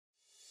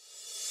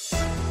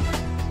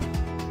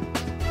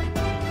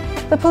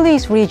The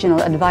Police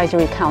Regional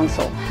Advisory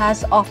Council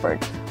has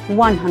offered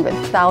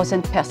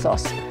 100,000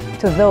 pesos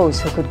to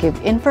those who could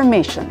give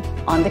information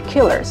on the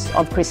killers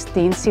of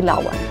Christine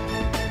Silawan.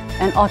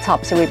 An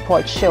autopsy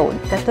report showed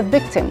that the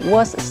victim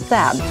was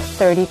stabbed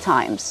 30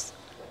 times.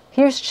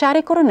 Here's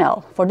Chari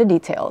Coronel for the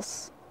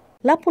details.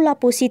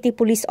 Lapu-Lapu City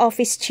Police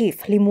Office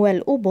Chief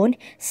Limuel Ubon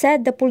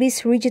said the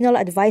Police Regional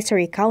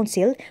Advisory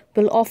Council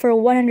will offer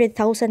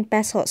 100,000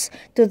 pesos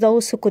to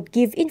those who could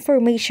give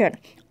information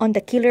on the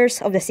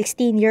killers of the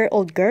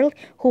 16-year-old girl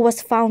who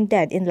was found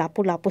dead in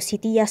Lapu-Lapu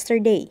City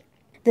yesterday.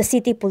 The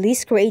city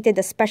police created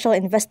a special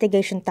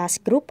investigation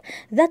task group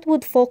that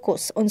would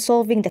focus on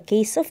solving the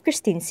case of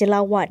Christine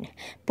Silawan.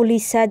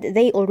 Police said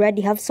they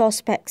already have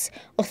suspects.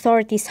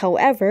 Authorities,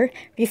 however,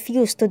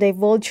 refused to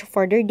divulge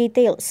further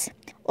details.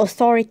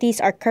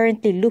 Authorities are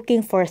currently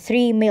looking for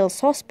 3 male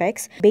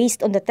suspects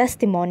based on the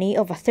testimony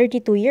of a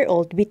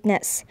 32-year-old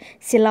witness.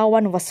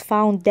 Silawan was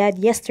found dead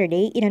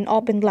yesterday in an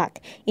open lot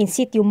in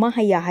Sitio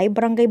Mahayahay,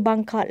 Barangay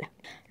Bangkal.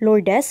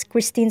 Lourdes,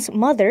 Christine's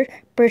mother,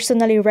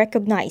 personally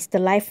recognized the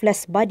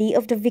lifeless body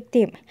of the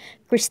victim.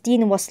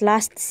 Christine was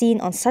last seen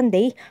on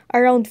Sunday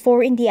around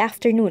 4 in the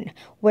afternoon,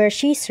 where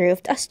she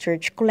served as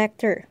church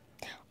collector.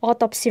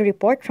 Autopsy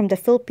report from the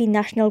Philippine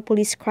National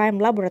Police Crime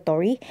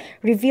Laboratory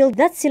revealed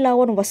that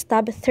Silawan was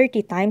stabbed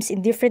 30 times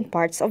in different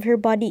parts of her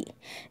body.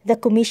 The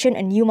Commission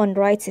on Human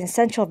Rights in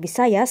Central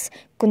Visayas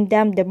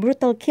condemned the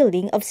brutal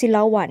killing of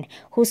Silawan,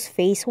 whose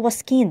face was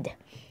skinned.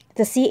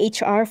 The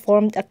CHR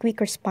formed a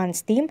quick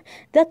response team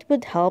that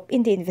would help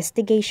in the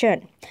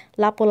investigation.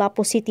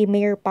 Lapu-Lapu City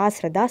Mayor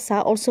Paz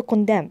Radasa also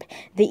condemned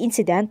the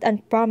incident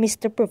and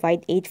promised to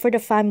provide aid for the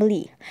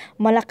family.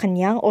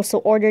 Malacanang also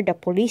ordered the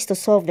police to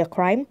solve the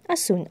crime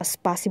as soon as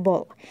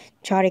possible.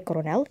 Chari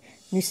Coronel,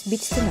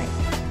 Newsbeats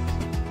Tonight.